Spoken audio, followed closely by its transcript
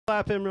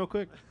Slap him real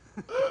quick.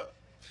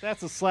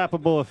 That's a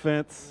slappable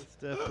offense.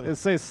 It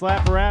says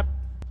slap rap.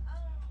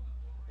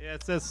 Yeah,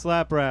 it says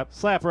slap rap.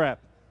 Slap rap.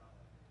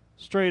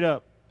 Straight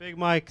up. Big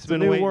Mike's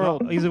been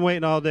waiting. He's been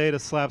waiting all day to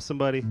slap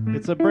somebody.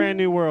 It's a brand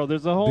new world.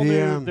 There's a whole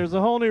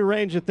new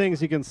range of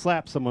things you can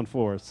slap someone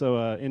for. So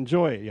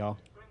enjoy it, y'all.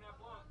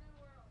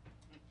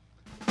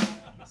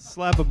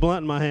 Slap a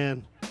blunt in my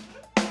hand.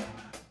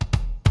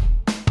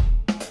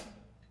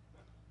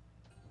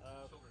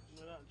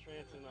 We're not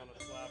trancing on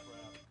a slap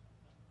rap.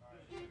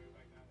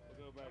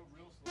 We'll go back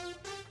real slow.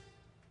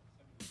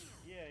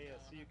 Yeah,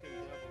 so you can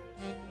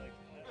double it. Like,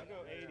 I'll go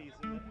 80s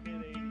and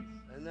mid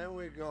 80s. And then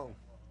we go.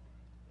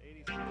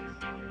 86.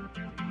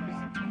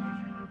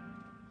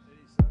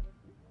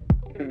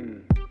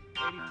 87?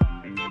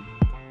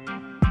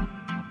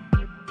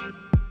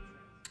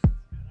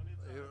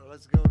 85.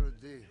 Let's go to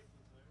D.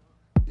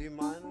 D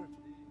minor.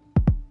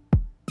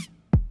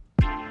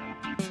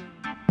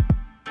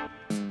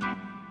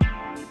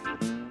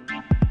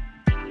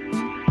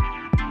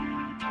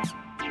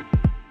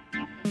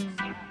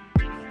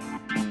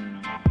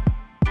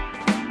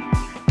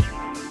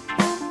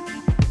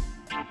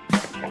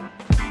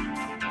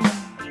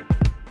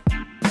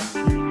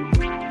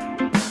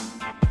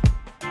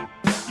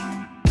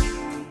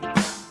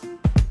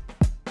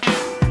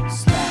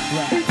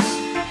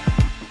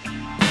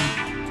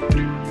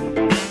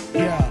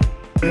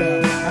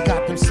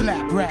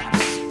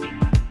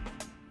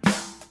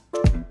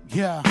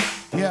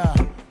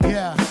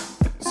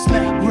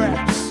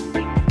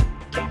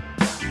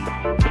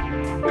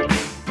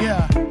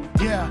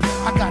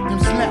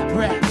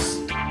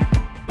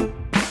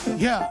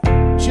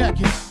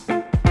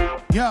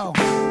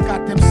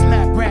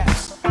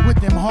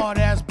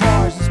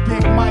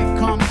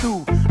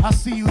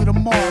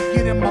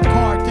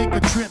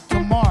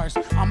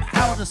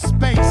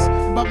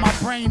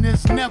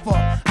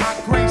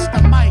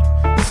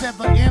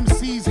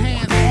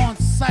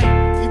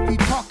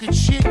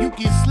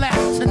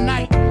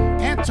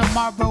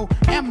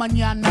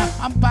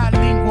 I'm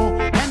bilingual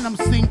and I'm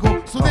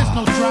single, so there's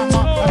no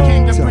drama. I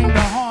came to bring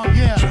the harm,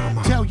 yeah.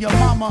 Tell your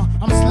mama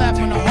I'm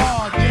slapping her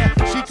hard, yeah.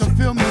 She can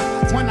feel me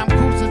when I'm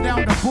cruising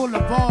down the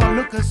boulevard,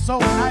 looking so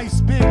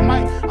nice. Big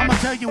Mike, I'ma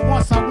tell you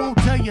once, I won't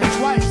tell you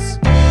twice.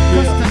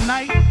 Cause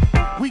tonight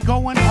we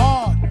going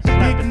hard.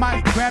 Big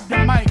Mike, grab the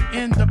mic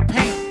in the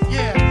paint,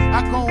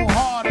 yeah. I go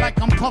hard like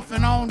I'm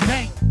puffing on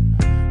dank.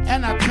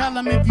 And I tell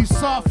him if you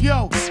soft,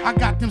 yo, I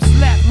got them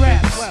slap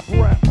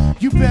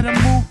raps. You better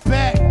move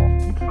back.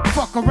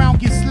 Fuck around,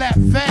 get slapped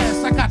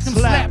fast. I got them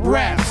slap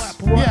raps.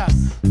 Yeah,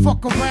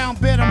 fuck around,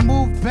 better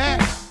move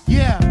back.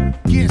 Yeah,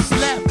 get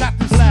slapped, got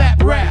them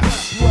slap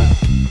raps.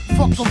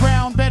 Fuck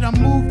around, better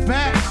move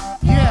back.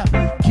 Yeah,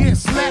 get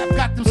slapped,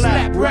 got them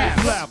slap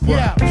raps.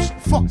 Yeah,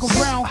 fuck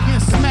around,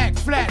 get smacked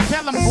flat.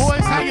 Tell them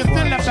boys how you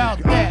feel about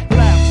that.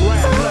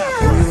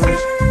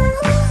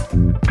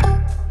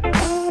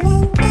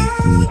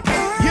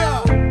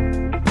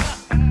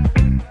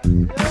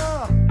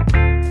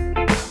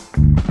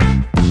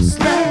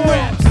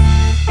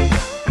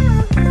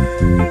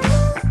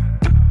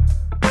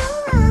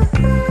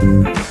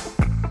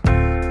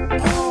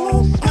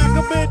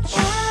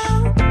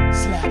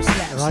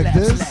 Like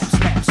this?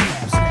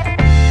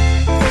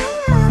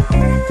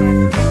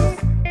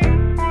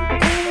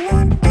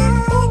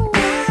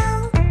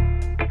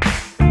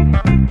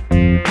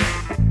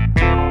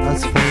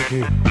 That's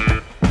funky.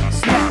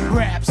 Slap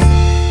raps.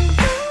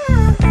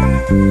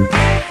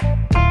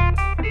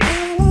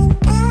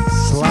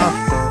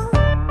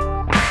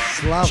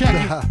 Slap Check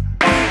that. it.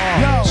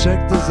 Oh, Yo.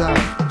 check this out.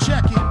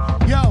 Check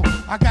it. Yo,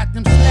 I got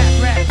them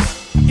slap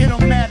raps. It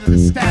don't matter the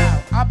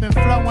style. I've been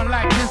flowing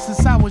like this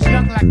since I was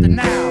young like the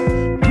Nile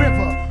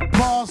River.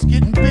 Balls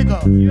getting bigger.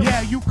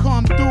 Yeah, you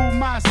come through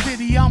my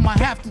city, I'ma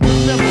have to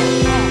deliver.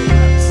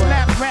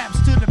 Slap raps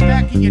to the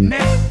back of your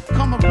neck.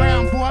 Come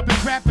around, boy, I've been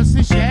rapping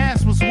since your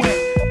ass was wet.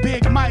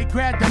 Big Mike,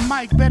 grab the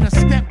mic, better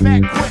step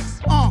back quick.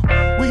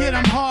 We hit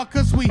them hard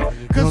cause we got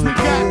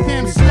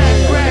them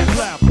slap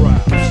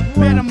raps.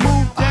 Better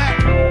move that.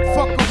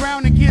 Fuck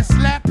around and get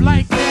slapped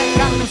like that.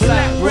 Got them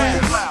slap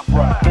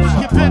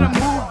raps. You better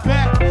move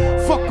back.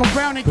 Fuck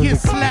around and get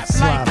slapped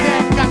like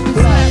that. Got them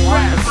slap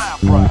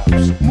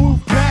raps.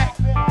 Move back.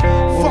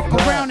 Fuck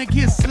around and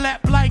get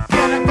slapped like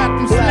that. I got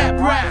them slap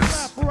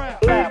raps.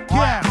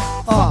 Yeah.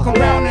 Fuck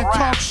around and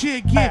talk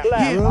shit. Get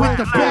hit with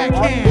the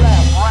backhand.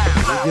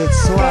 You get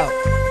slapped.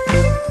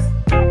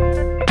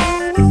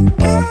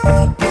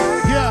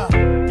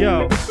 Yeah.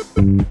 Yo.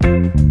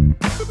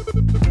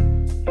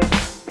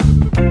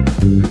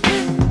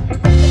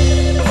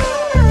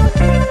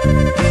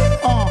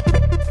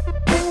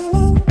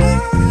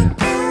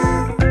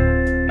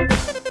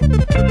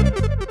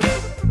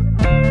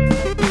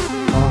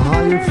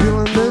 How you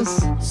feeling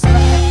this?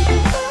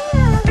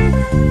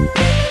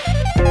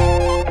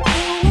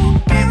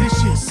 Man,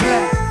 this shit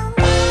slap.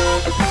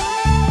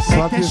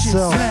 Slap That shit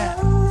yourself. slap.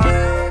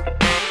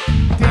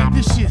 Damn,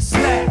 this shit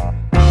slap.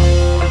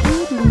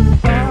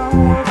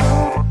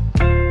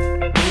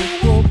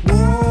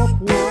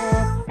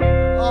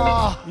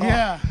 Oh,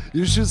 Yeah.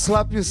 you should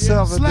slap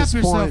yourself at this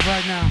Slap yourself point.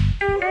 right now.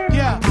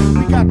 Yeah,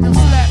 we got them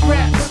slap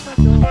raps.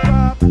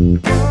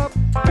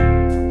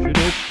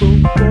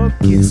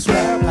 Get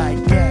slapped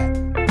like that.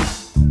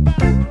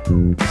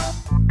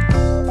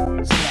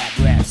 Slap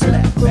raps,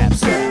 slap raps,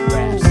 slap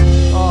raps.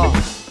 Oh,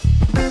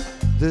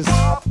 this.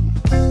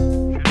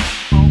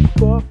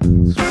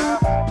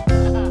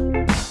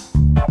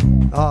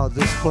 Oh,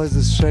 this place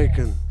is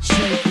shaking.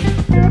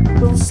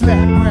 Shaking.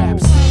 Slap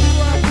raps.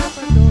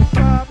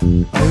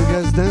 Are you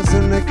guys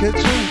dancing in the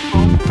kitchen?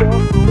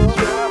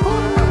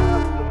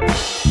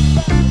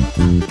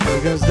 Are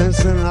you guys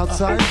dancing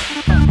outside?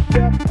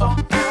 Are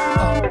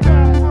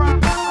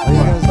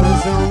you guys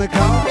dancing on the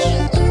couch?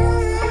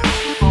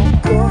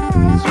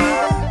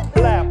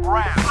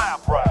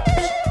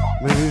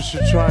 Maybe you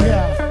should try it.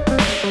 Yeah.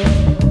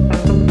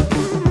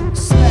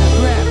 Slap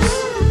raps.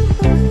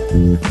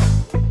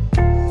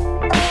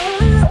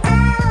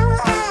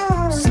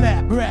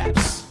 Slap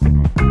raps.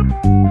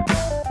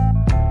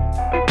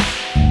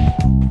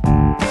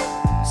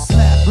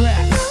 Slap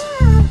raps.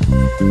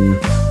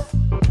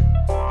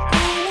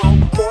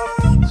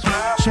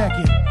 Check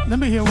it. Let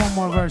me hear one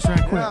more verse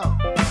right quick.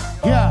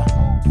 Yeah.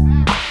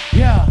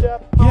 Yeah.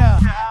 Yeah.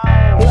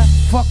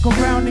 Fuck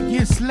around and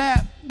get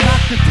slapped.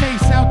 Knock the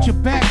taste out your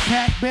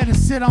backpack. Better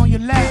sit on your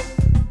lap.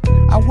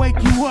 I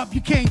wake you up,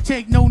 you can't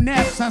take no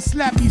naps. I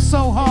slap you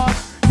so hard,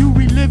 you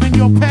reliving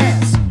your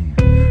past.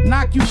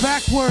 Knock you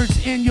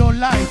backwards in your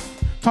life.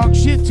 Talk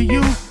shit to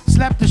you,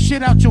 slap the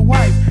shit out your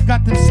wife.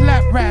 Got them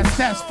slap rats,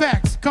 that's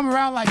facts. Come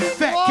around like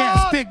fat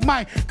cats. Big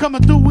Mike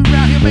coming through, we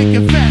round here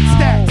making fat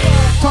stacks.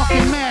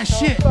 Talking mad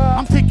shit,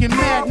 I'm taking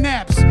mad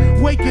naps.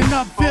 Waking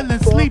up feeling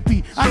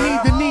sleepy, I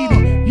need the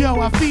needy. Yo,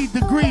 I feed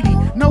the greedy.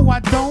 No, I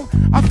don't,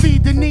 I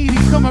feed the needy.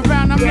 Come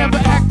around, I'm never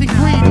acting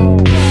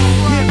greedy.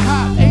 Hip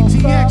hop,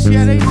 ATX,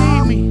 yeah, they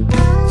need me.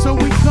 So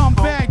we come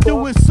back,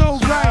 do it so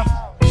right.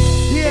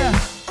 Yeah,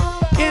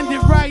 end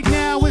it right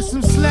now with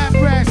some slap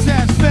raps,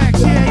 that's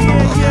facts. Yeah,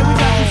 yeah, yeah, we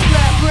got the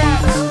slap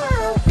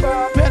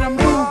raps. Better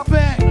move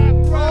back.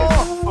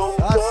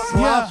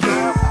 Yeah,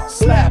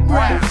 slap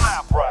raps.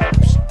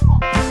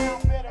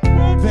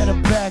 Better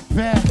back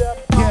back.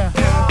 Yeah,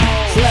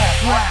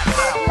 slap raps.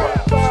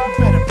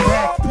 Better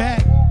back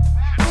back.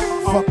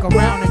 Fuck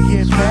around and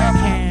get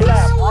backhands.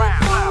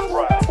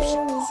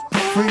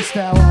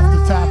 Freestyle off the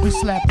top, we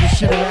slap this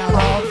shit around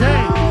all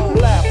day.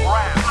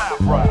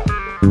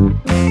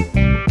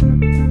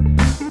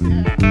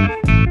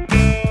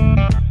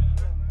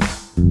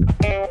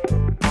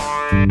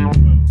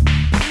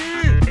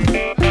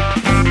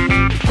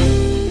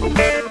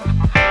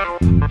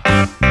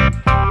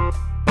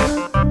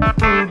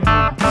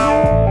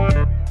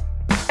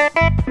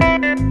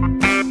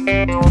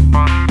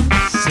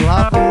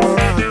 Slap 'em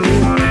around, dude.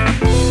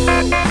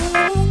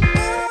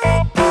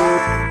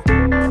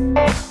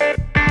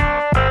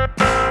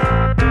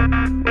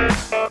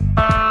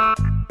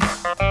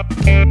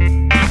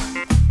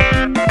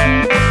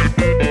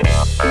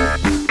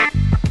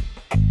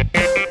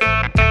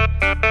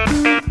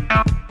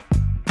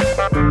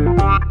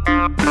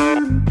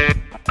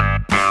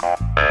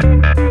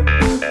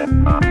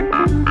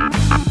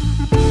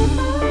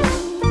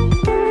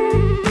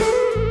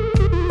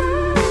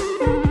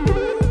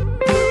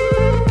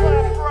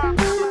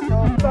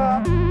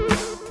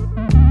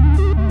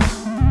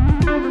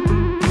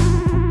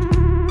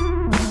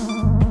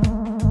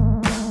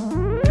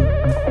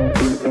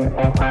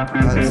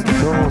 That's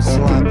total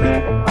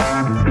slapping.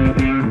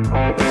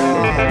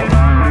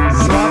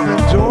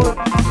 Slapping, Jordan.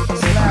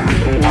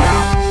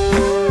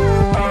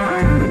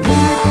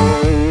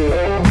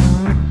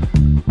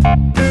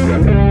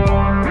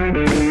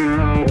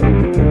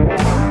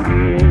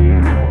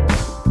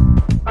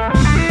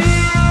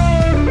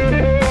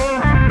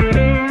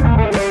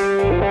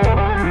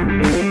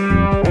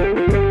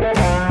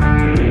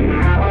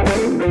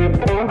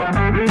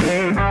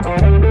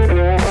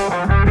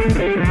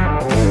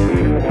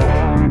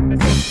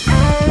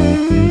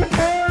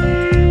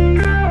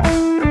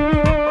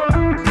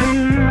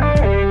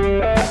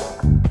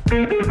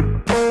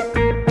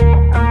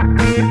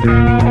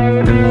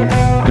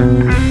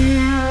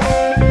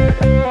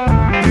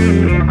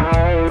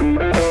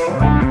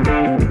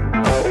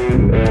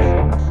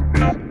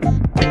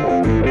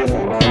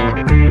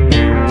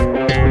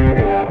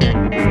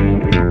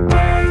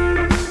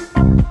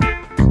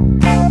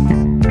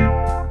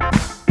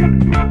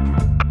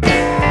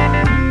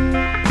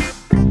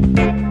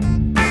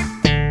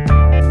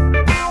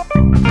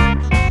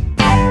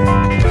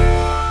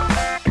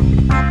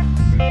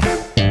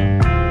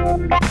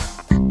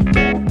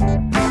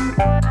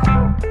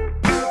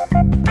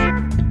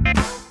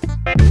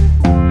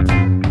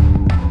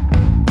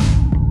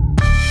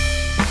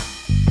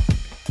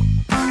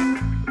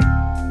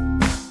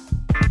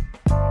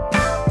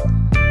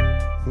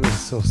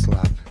 So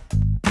slap.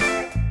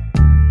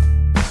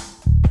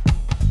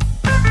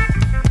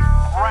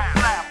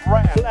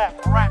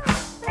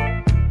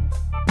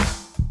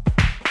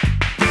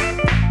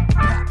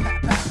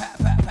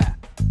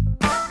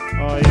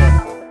 Oh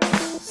yeah.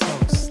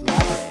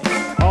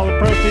 All the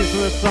proceeds from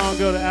this song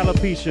go to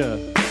alopecia.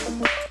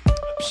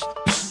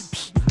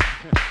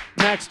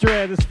 Max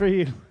Dread, this is for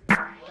you.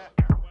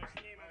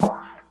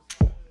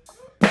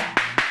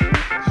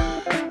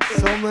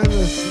 So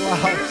many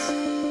slaps.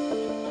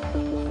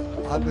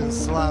 I've been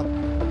slapped.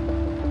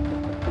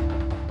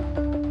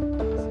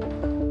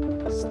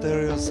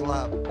 Stereo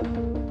slap.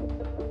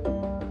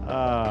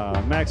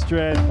 Max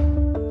Dread.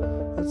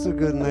 That's a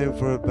good name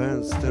for a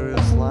band, Stereo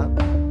Slap.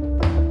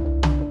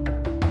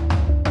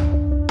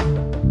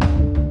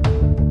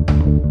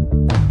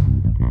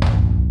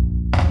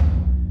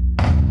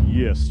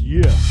 Yes,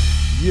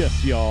 yes,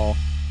 yes, y'all.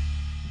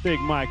 Big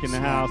Mike in the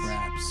house.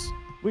 Raps.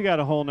 We got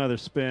a whole nother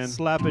spin.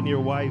 Slapping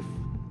your wife.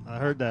 I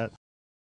heard that.